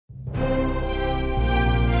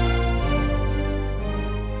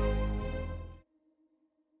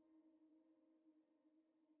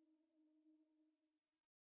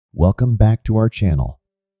Welcome back to our channel.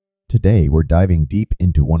 Today we're diving deep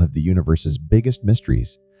into one of the universe's biggest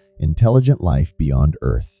mysteries, intelligent life beyond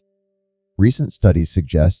Earth. Recent studies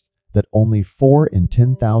suggest that only 4 in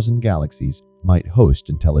 10,000 galaxies might host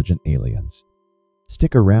intelligent aliens.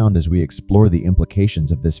 Stick around as we explore the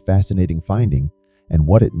implications of this fascinating finding and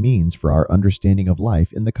what it means for our understanding of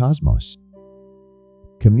life in the cosmos.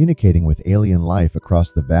 Communicating with alien life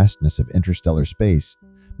across the vastness of interstellar space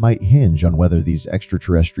might hinge on whether these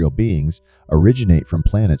extraterrestrial beings originate from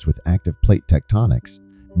planets with active plate tectonics,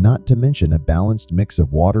 not to mention a balanced mix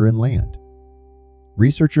of water and land.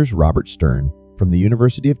 Researchers Robert Stern from the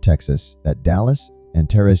University of Texas at Dallas and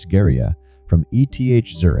Teres Geria from ETH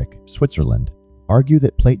Zurich, Switzerland, argue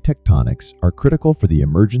that plate tectonics are critical for the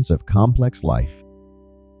emergence of complex life.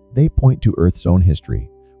 They point to Earth's own history,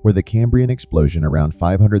 where the Cambrian explosion around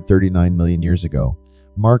 539 million years ago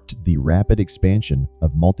marked the rapid expansion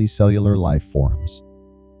of multicellular life forms.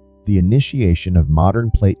 The initiation of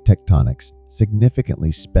modern plate tectonics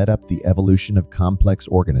significantly sped up the evolution of complex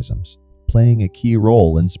organisms, playing a key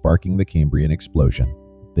role in sparking the Cambrian explosion,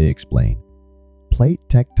 they explain. Plate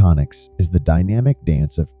tectonics is the dynamic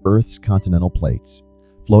dance of Earth's continental plates,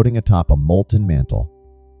 floating atop a molten mantle.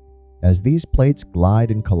 As these plates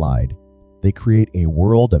glide and collide, they create a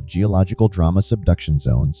world of geological drama. Subduction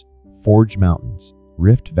zones forge mountains,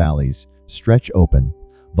 rift valleys stretch open,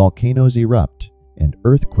 volcanoes erupt, and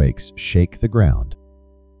earthquakes shake the ground.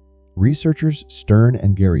 Researchers Stern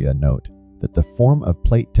and Geria note that the form of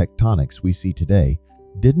plate tectonics we see today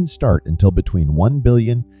didn't start until between 1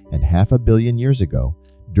 billion and half a billion years ago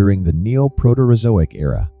during the Neoproterozoic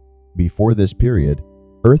era. Before this period,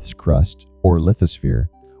 Earth's crust, or lithosphere,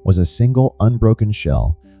 was a single unbroken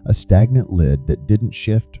shell, a stagnant lid that didn't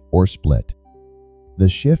shift or split. The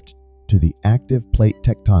shift to the active plate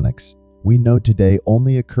tectonics we know today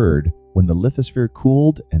only occurred when the lithosphere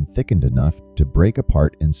cooled and thickened enough to break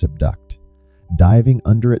apart and subduct, diving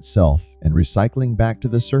under itself and recycling back to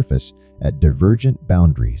the surface at divergent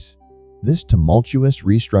boundaries. This tumultuous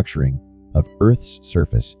restructuring of Earth's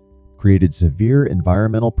surface created severe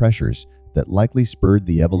environmental pressures that likely spurred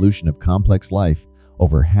the evolution of complex life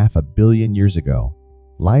over half a billion years ago.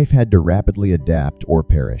 Life had to rapidly adapt or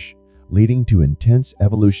perish, leading to intense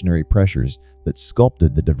evolutionary pressures that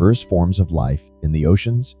sculpted the diverse forms of life in the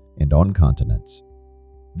oceans and on continents.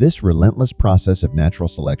 This relentless process of natural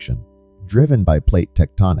selection, driven by plate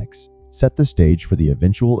tectonics, set the stage for the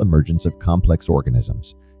eventual emergence of complex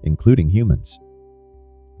organisms, including humans.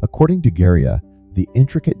 According to Geria, the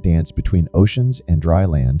intricate dance between oceans and dry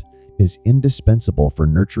land is indispensable for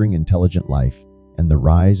nurturing intelligent life and the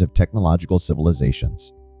rise of technological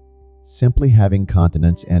civilizations. Simply having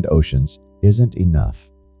continents and oceans isn't enough,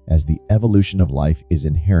 as the evolution of life is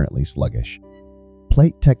inherently sluggish.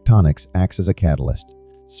 Plate tectonics acts as a catalyst,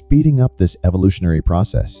 speeding up this evolutionary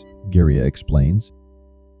process, Geria explains.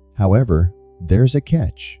 However, there's a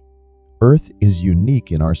catch. Earth is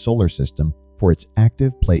unique in our solar system for its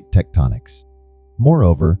active plate tectonics.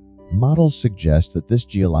 Moreover, models suggest that this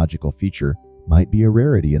geological feature might be a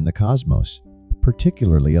rarity in the cosmos,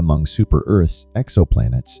 particularly among super-Earths,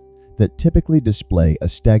 exoplanets, that typically display a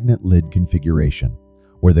stagnant lid configuration,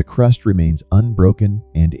 where the crust remains unbroken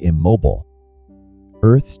and immobile.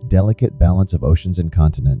 Earth's delicate balance of oceans and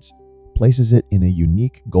continents places it in a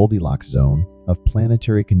unique Goldilocks zone of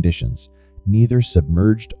planetary conditions, neither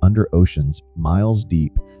submerged under oceans miles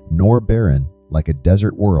deep nor barren like a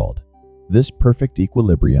desert world. This perfect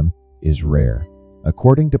equilibrium is rare,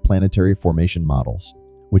 according to planetary formation models,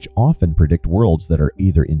 which often predict worlds that are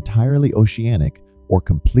either entirely oceanic or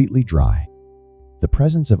completely dry. The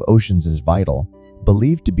presence of oceans is vital,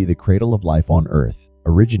 believed to be the cradle of life on Earth,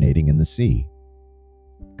 originating in the sea.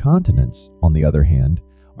 Continents, on the other hand,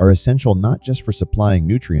 are essential not just for supplying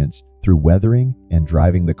nutrients through weathering and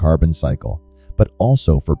driving the carbon cycle, but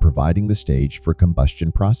also for providing the stage for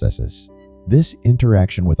combustion processes. This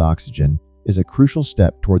interaction with oxygen is a crucial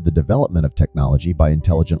step toward the development of technology by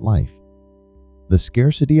intelligent life. The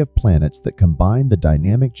scarcity of planets that combine the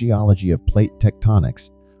dynamic geology of plate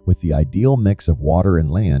tectonics with the ideal mix of water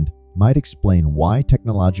and land might explain why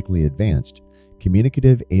technologically advanced,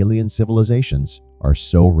 communicative alien civilizations are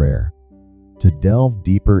so rare. To delve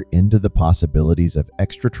deeper into the possibilities of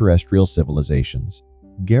extraterrestrial civilizations,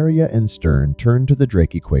 Geria and Stern turn to the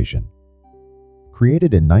Drake equation.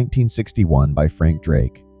 Created in 1961 by Frank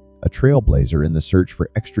Drake, a trailblazer in the search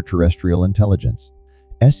for extraterrestrial intelligence,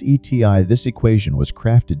 SETI. This equation was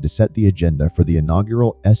crafted to set the agenda for the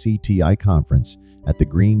inaugural SETI conference at the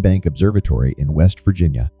Green Bank Observatory in West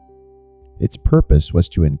Virginia. Its purpose was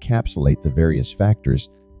to encapsulate the various factors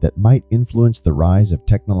that might influence the rise of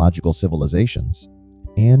technological civilizations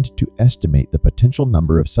and to estimate the potential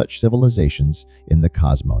number of such civilizations in the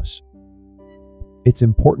cosmos. It's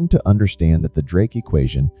important to understand that the Drake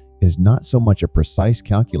equation is not so much a precise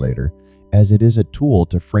calculator as it is a tool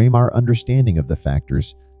to frame our understanding of the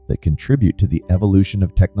factors that contribute to the evolution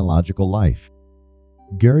of technological life.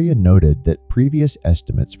 Guria noted that previous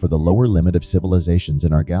estimates for the lower limit of civilizations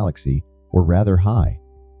in our galaxy were rather high.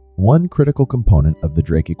 One critical component of the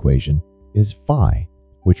Drake equation is phi,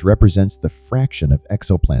 which represents the fraction of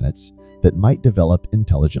exoplanets that might develop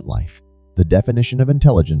intelligent life. The definition of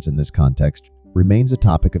intelligence in this context remains a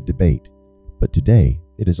topic of debate, but today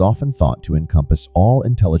it is often thought to encompass all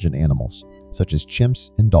intelligent animals, such as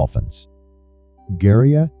chimps and dolphins.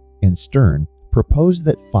 Guria and Stern proposed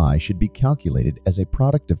that phi should be calculated as a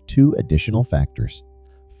product of two additional factors: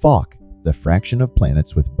 Fock, the fraction of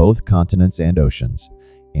planets with both continents and oceans,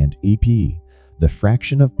 and EP, the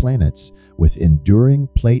fraction of planets with enduring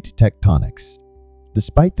plate tectonics.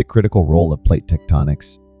 Despite the critical role of plate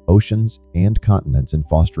tectonics, oceans, and continents in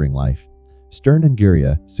fostering life, Stern and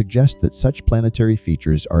Guria suggest that such planetary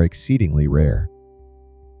features are exceedingly rare.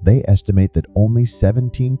 They estimate that only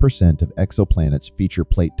 17% of exoplanets feature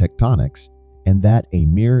plate tectonics, and that a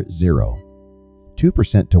mere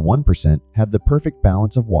 0.2% to 1% have the perfect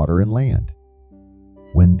balance of water and land.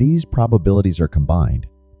 When these probabilities are combined,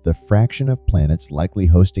 the fraction of planets likely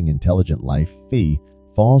hosting intelligent life phi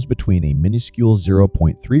falls between a minuscule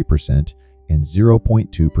 0.3% and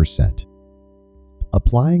 0.2%.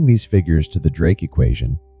 Applying these figures to the Drake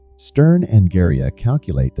equation, Stern and Guria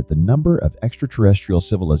calculate that the number of extraterrestrial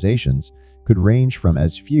civilizations could range from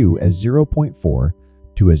as few as 0.4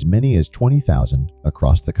 to as many as 20,000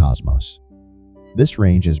 across the cosmos. This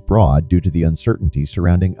range is broad due to the uncertainty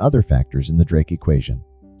surrounding other factors in the Drake equation,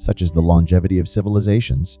 such as the longevity of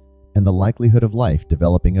civilizations and the likelihood of life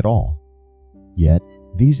developing at all. Yet,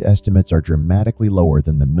 these estimates are dramatically lower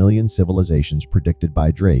than the million civilizations predicted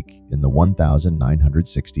by Drake in the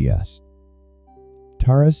 1960s.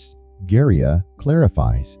 Taras Guria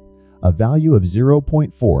clarifies, a value of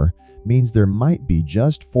 0.4 means there might be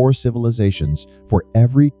just 4 civilizations for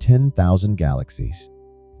every 10,000 galaxies.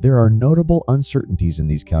 There are notable uncertainties in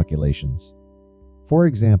these calculations. For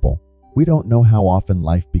example, we don't know how often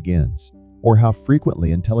life begins, or how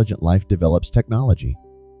frequently intelligent life develops technology.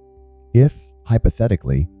 If,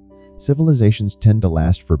 hypothetically, civilizations tend to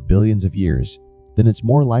last for billions of years, then it's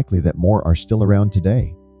more likely that more are still around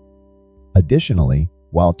today. Additionally,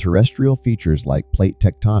 while terrestrial features like plate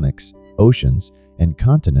tectonics, oceans, and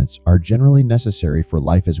continents are generally necessary for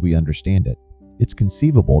life as we understand it, it's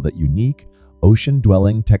conceivable that unique,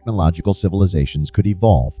 ocean-dwelling technological civilizations could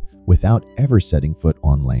evolve without ever setting foot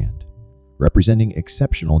on land, representing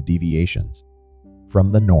exceptional deviations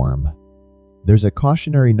from the norm. There's a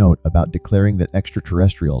cautionary note about declaring that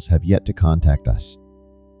extraterrestrials have yet to contact us.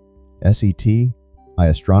 SET,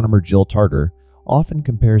 astronomer Jill Tarter, often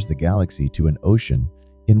compares the galaxy to an ocean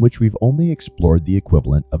in which we've only explored the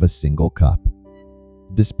equivalent of a single cup.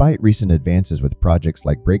 Despite recent advances with projects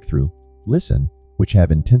like Breakthrough, Listen, which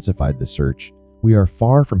have intensified the search, we are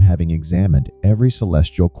far from having examined every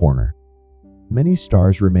celestial corner. Many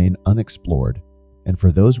stars remain unexplored, and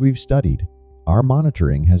for those we've studied, our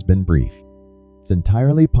monitoring has been brief. It's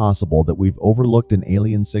entirely possible that we've overlooked an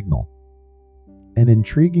alien signal. An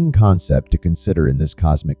intriguing concept to consider in this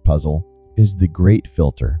cosmic puzzle is the Great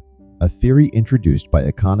Filter, a theory introduced by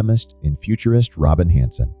economist and futurist Robin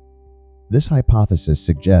Hanson. This hypothesis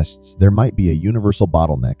suggests there might be a universal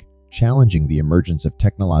bottleneck challenging the emergence of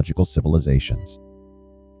technological civilizations.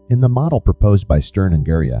 In the model proposed by Stern and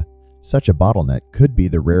Guria, such a bottleneck could be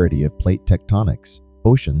the rarity of plate tectonics,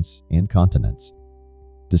 oceans, and continents.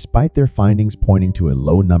 Despite their findings pointing to a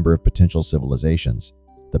low number of potential civilizations,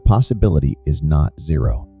 the possibility is not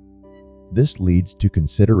zero. This leads to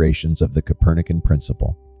considerations of the Copernican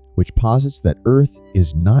principle, which posits that Earth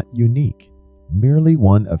is not unique, merely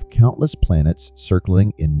one of countless planets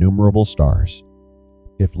circling innumerable stars.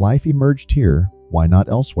 If life emerged here, why not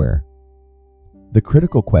elsewhere? The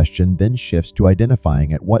critical question then shifts to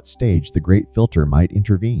identifying at what stage the Great Filter might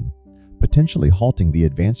intervene, potentially halting the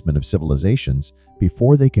advancement of civilizations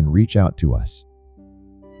before they can reach out to us.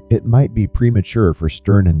 It might be premature for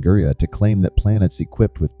Stern and Guria to claim that planets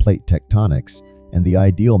equipped with plate tectonics and the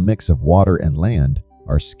ideal mix of water and land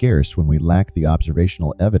are scarce when we lack the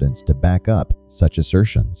observational evidence to back up such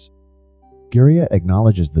assertions. Guria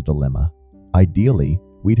acknowledges the dilemma. Ideally,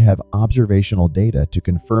 we'd have observational data to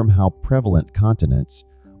confirm how prevalent continents,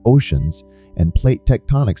 oceans, and plate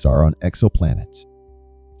tectonics are on exoplanets.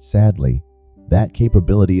 Sadly, that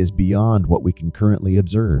capability is beyond what we can currently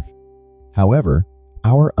observe. However,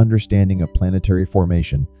 our understanding of planetary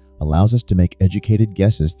formation allows us to make educated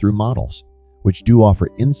guesses through models, which do offer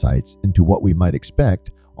insights into what we might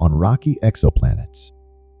expect on rocky exoplanets.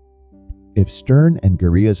 If Stern and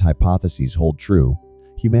Guria's hypotheses hold true,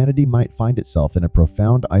 humanity might find itself in a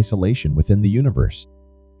profound isolation within the universe.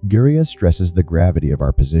 Guria stresses the gravity of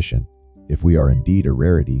our position. If we are indeed a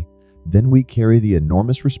rarity, then we carry the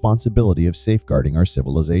enormous responsibility of safeguarding our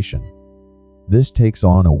civilization. This takes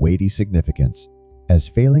on a weighty significance, as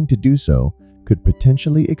failing to do so could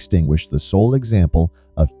potentially extinguish the sole example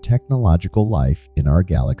of technological life in our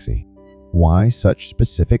galaxy. Why such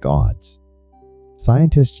specific odds?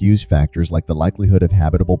 Scientists use factors like the likelihood of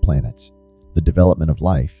habitable planets, the development of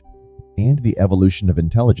life, and the evolution of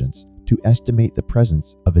intelligence to estimate the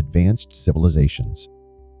presence of advanced civilizations.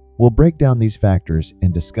 We'll break down these factors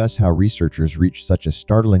and discuss how researchers reach such a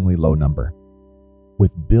startlingly low number.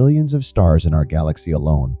 With billions of stars in our galaxy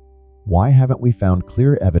alone, why haven't we found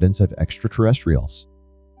clear evidence of extraterrestrials?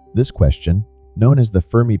 This question, known as the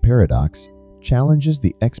Fermi paradox, challenges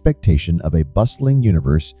the expectation of a bustling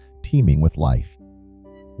universe teeming with life.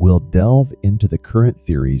 We'll delve into the current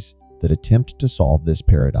theories that attempt to solve this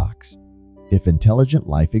paradox. If intelligent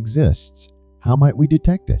life exists, how might we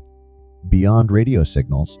detect it? Beyond radio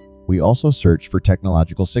signals, we also search for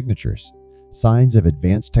technological signatures, signs of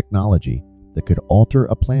advanced technology that could alter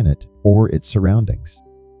a planet or its surroundings.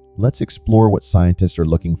 Let's explore what scientists are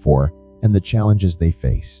looking for and the challenges they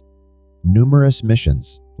face. Numerous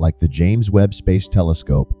missions, like the James Webb Space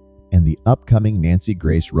Telescope and the upcoming Nancy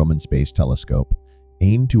Grace Roman Space Telescope,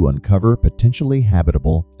 aim to uncover potentially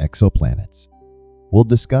habitable exoplanets. We'll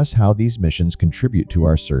discuss how these missions contribute to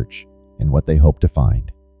our search and what they hope to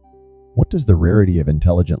find. What does the rarity of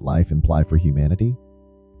intelligent life imply for humanity?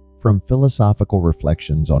 From philosophical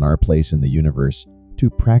reflections on our place in the universe to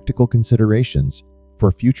practical considerations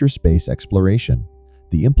for future space exploration,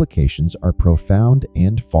 the implications are profound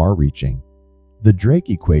and far-reaching. The Drake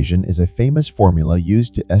equation is a famous formula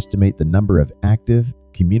used to estimate the number of active,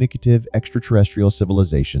 communicative extraterrestrial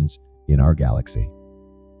civilizations in our galaxy.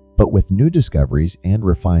 But with new discoveries and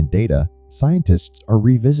refined data, scientists are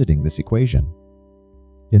revisiting this equation.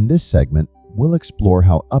 In this segment, we'll explore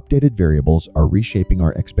how updated variables are reshaping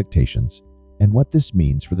our expectations and what this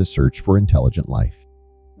means for the search for intelligent life.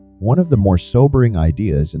 One of the more sobering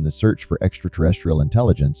ideas in the search for extraterrestrial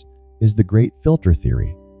intelligence is the Great Filter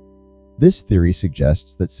Theory. This theory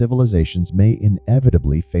suggests that civilizations may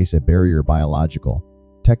inevitably face a barrier biological,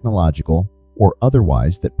 technological, or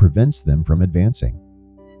otherwise that prevents them from advancing.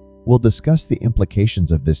 We'll discuss the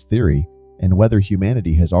implications of this theory and whether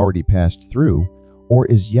humanity has already passed through or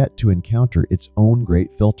is yet to encounter its own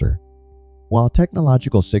great filter. While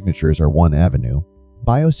technological signatures are one avenue,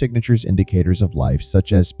 biosignatures indicators of life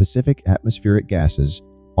such as specific atmospheric gases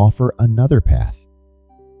offer another path.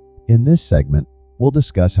 In this segment, we'll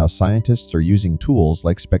discuss how scientists are using tools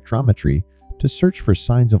like spectrometry to search for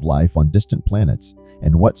signs of life on distant planets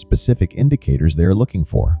and what specific indicators they are looking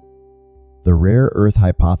for. The rare Earth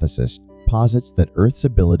hypothesis posits that Earth's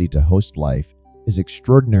ability to host life is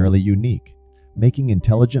extraordinarily unique, making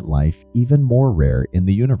intelligent life even more rare in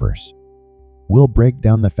the universe. We'll break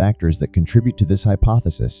down the factors that contribute to this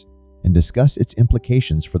hypothesis and discuss its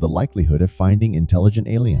implications for the likelihood of finding intelligent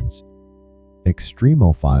aliens.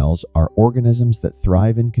 Extremophiles are organisms that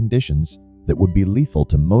thrive in conditions that would be lethal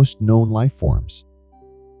to most known life forms.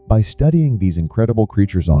 By studying these incredible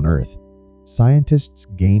creatures on Earth, scientists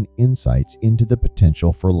gain insights into the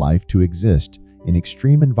potential for life to exist in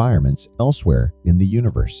extreme environments elsewhere in the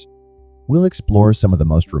universe. We'll explore some of the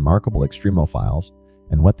most remarkable extremophiles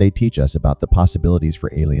and what they teach us about the possibilities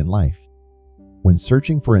for alien life. When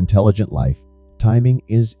searching for intelligent life, timing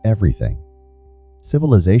is everything.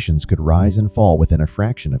 Civilizations could rise and fall within a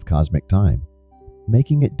fraction of cosmic time,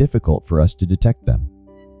 making it difficult for us to detect them.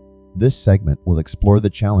 This segment will explore the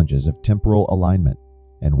challenges of temporal alignment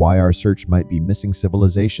and why our search might be missing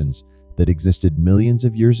civilizations that existed millions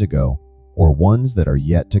of years ago or ones that are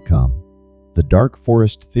yet to come. The Dark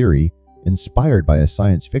Forest theory, inspired by a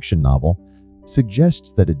science fiction novel,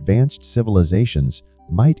 suggests that advanced civilizations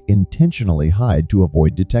might intentionally hide to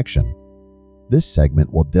avoid detection. This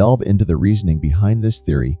segment will delve into the reasoning behind this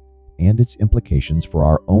theory and its implications for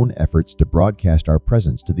our own efforts to broadcast our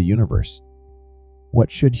presence to the universe. What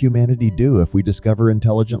should humanity do if we discover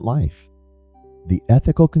intelligent life? The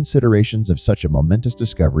ethical considerations of such a momentous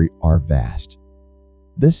discovery are vast.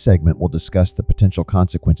 This segment will discuss the potential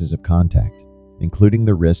consequences of contact, including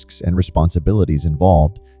the risks and responsibilities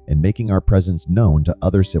involved in making our presence known to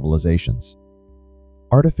other civilizations.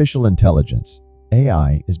 Artificial intelligence,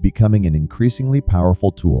 AI, is becoming an increasingly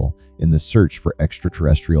powerful tool in the search for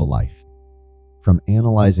extraterrestrial life. From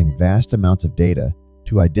analyzing vast amounts of data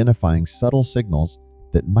to identifying subtle signals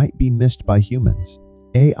that might be missed by humans.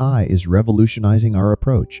 AI is revolutionizing our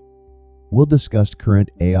approach. We'll discuss current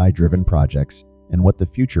AI-driven projects and what the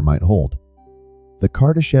future might hold. The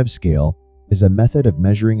Kardashev scale is a method of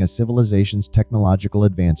measuring a civilization's technological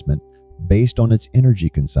advancement based on its energy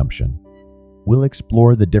consumption. We'll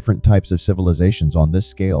explore the different types of civilizations on this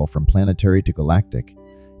scale from planetary to galactic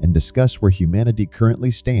and discuss where humanity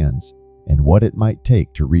currently stands and what it might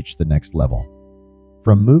take to reach the next level.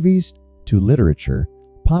 From movies to literature,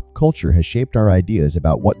 pop culture has shaped our ideas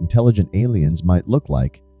about what intelligent aliens might look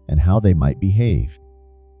like and how they might behave.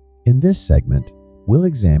 In this segment, we'll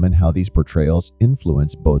examine how these portrayals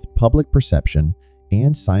influence both public perception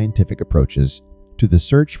and scientific approaches to the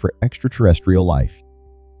search for extraterrestrial life.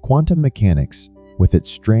 Quantum mechanics, with its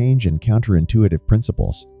strange and counterintuitive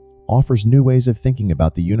principles, offers new ways of thinking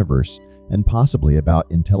about the universe and possibly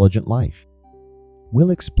about intelligent life.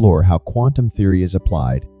 We'll explore how quantum theory is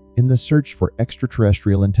applied in the search for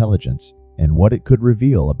extraterrestrial intelligence and what it could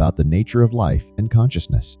reveal about the nature of life and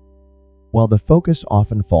consciousness. While the focus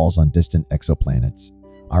often falls on distant exoplanets,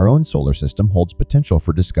 our own solar system holds potential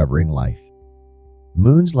for discovering life.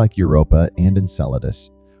 Moons like Europa and Enceladus,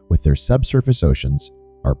 with their subsurface oceans,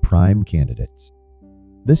 are prime candidates.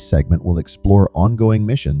 This segment will explore ongoing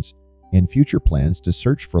missions and future plans to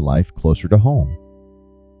search for life closer to home.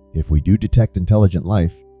 If we do detect intelligent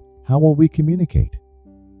life, how will we communicate?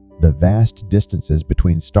 The vast distances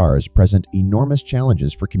between stars present enormous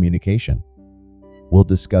challenges for communication. We'll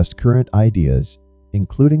discuss current ideas,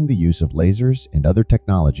 including the use of lasers and other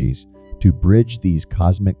technologies, to bridge these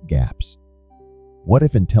cosmic gaps. What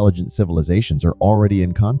if intelligent civilizations are already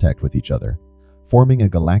in contact with each other, forming a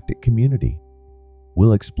galactic community?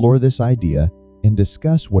 We'll explore this idea and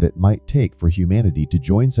discuss what it might take for humanity to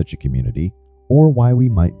join such a community or why we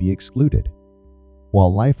might be excluded.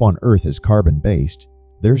 While life on Earth is carbon-based,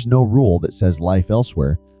 there's no rule that says life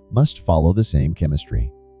elsewhere must follow the same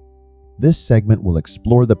chemistry. This segment will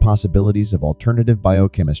explore the possibilities of alternative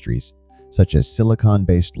biochemistries, such as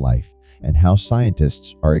silicon-based life, and how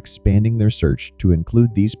scientists are expanding their search to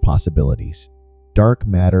include these possibilities. Dark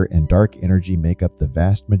matter and dark energy make up the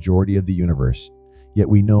vast majority of the universe, yet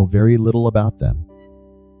we know very little about them.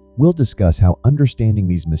 We'll discuss how understanding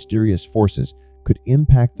these mysterious forces could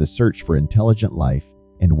impact the search for intelligent life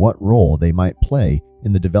and what role they might play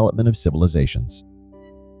in the development of civilizations.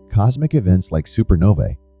 Cosmic events like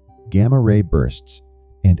supernovae, gamma-ray bursts,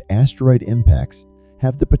 and asteroid impacts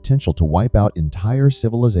have the potential to wipe out entire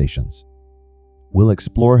civilizations. We'll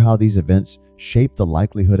explore how these events shape the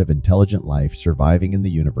likelihood of intelligent life surviving in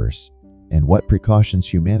the universe and what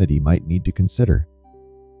precautions humanity might need to consider.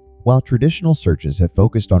 While traditional searches have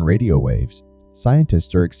focused on radio waves,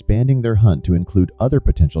 scientists are expanding their hunt to include other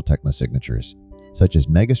potential technosignatures, such as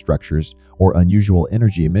megastructures or unusual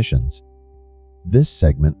energy emissions. This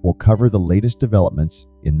segment will cover the latest developments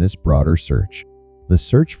in this broader search. The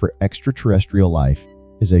search for extraterrestrial life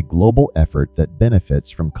is a global effort that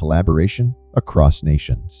benefits from collaboration across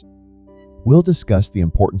nations. We'll discuss the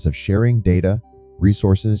importance of sharing data,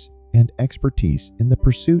 resources, and expertise in the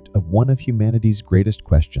pursuit of one of humanity's greatest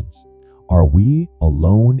questions. Are we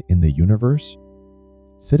alone in the universe?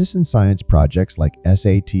 Citizen science projects like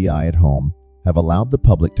SATI at Home have allowed the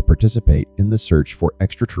public to participate in the search for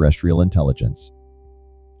extraterrestrial intelligence.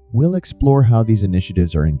 We'll explore how these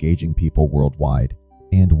initiatives are engaging people worldwide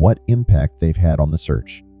and what impact they've had on the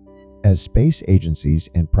search. As space agencies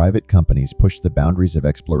and private companies push the boundaries of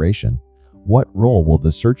exploration, what role will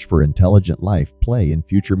the search for intelligent life play in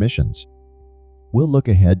future missions? We'll look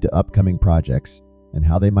ahead to upcoming projects and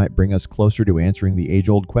how they might bring us closer to answering the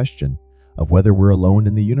age-old question of whether we're alone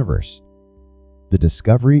in the universe. The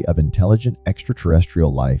discovery of intelligent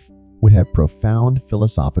extraterrestrial life would have profound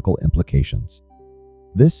philosophical implications.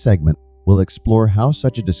 This segment will explore how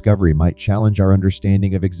such a discovery might challenge our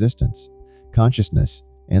understanding of existence, consciousness,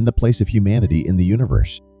 and the place of humanity in the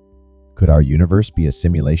universe. Could our universe be a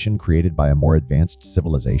simulation created by a more advanced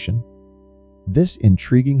civilization? This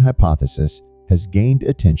intriguing hypothesis has gained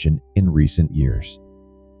attention in recent years.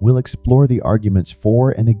 We'll explore the arguments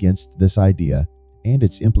for and against this idea and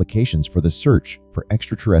its implications for the search for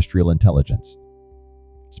extraterrestrial intelligence.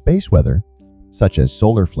 Space weather, such as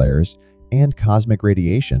solar flares and cosmic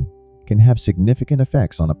radiation, can have significant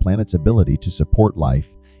effects on a planet's ability to support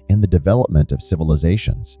life and the development of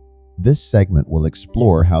civilizations. This segment will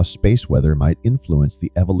explore how space weather might influence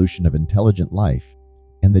the evolution of intelligent life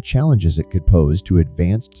and the challenges it could pose to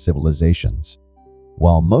advanced civilizations.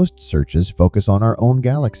 While most searches focus on our own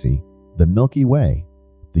galaxy, the Milky Way,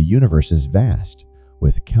 the universe is vast,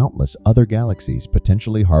 with countless other galaxies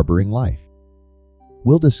potentially harboring life.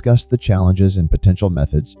 We'll discuss the challenges and potential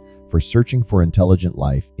methods for searching for intelligent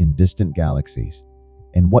life in distant galaxies,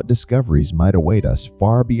 and what discoveries might await us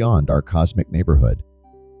far beyond our cosmic neighborhood.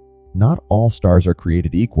 Not all stars are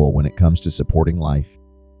created equal when it comes to supporting life.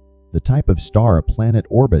 The type of star a planet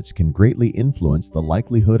orbits can greatly influence the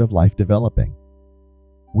likelihood of life developing.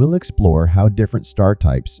 We'll explore how different star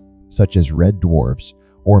types, such as red dwarfs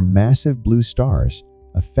or massive blue stars,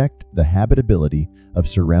 affect the habitability of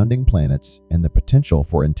surrounding planets and the potential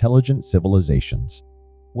for intelligent civilizations.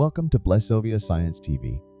 Welcome to Blessovia Science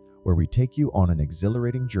TV, where we take you on an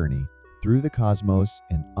exhilarating journey through the cosmos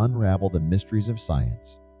and unravel the mysteries of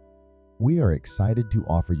science. We are excited to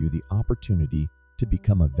offer you the opportunity to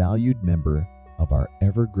become a valued member of our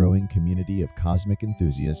ever-growing community of cosmic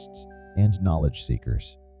enthusiasts and knowledge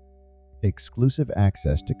seekers. Exclusive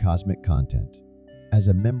access to cosmic content. As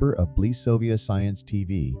a member of Blessovia Science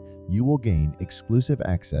TV, you will gain exclusive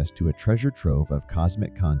access to a treasure trove of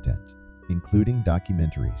cosmic content, including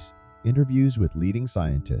documentaries, interviews with leading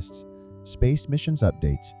scientists, space missions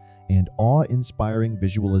updates, and awe-inspiring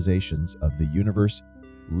visualizations of the universe,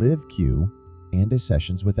 live Q, and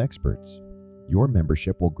sessions with experts. Your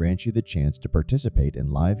membership will grant you the chance to participate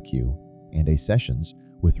in live Q and sessions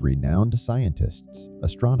with renowned scientists,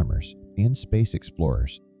 astronomers, and space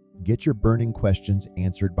explorers. Get your burning questions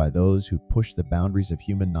answered by those who push the boundaries of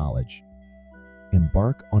human knowledge.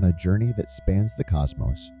 Embark on a journey that spans the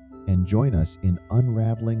cosmos and join us in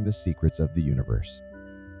unraveling the secrets of the universe.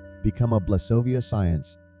 Become a Blessovia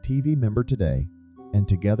Science TV member today, and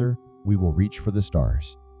together we will reach for the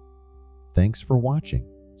stars. Thanks for watching.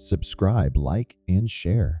 Subscribe, like, and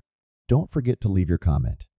share. Don't forget to leave your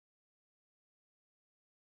comment.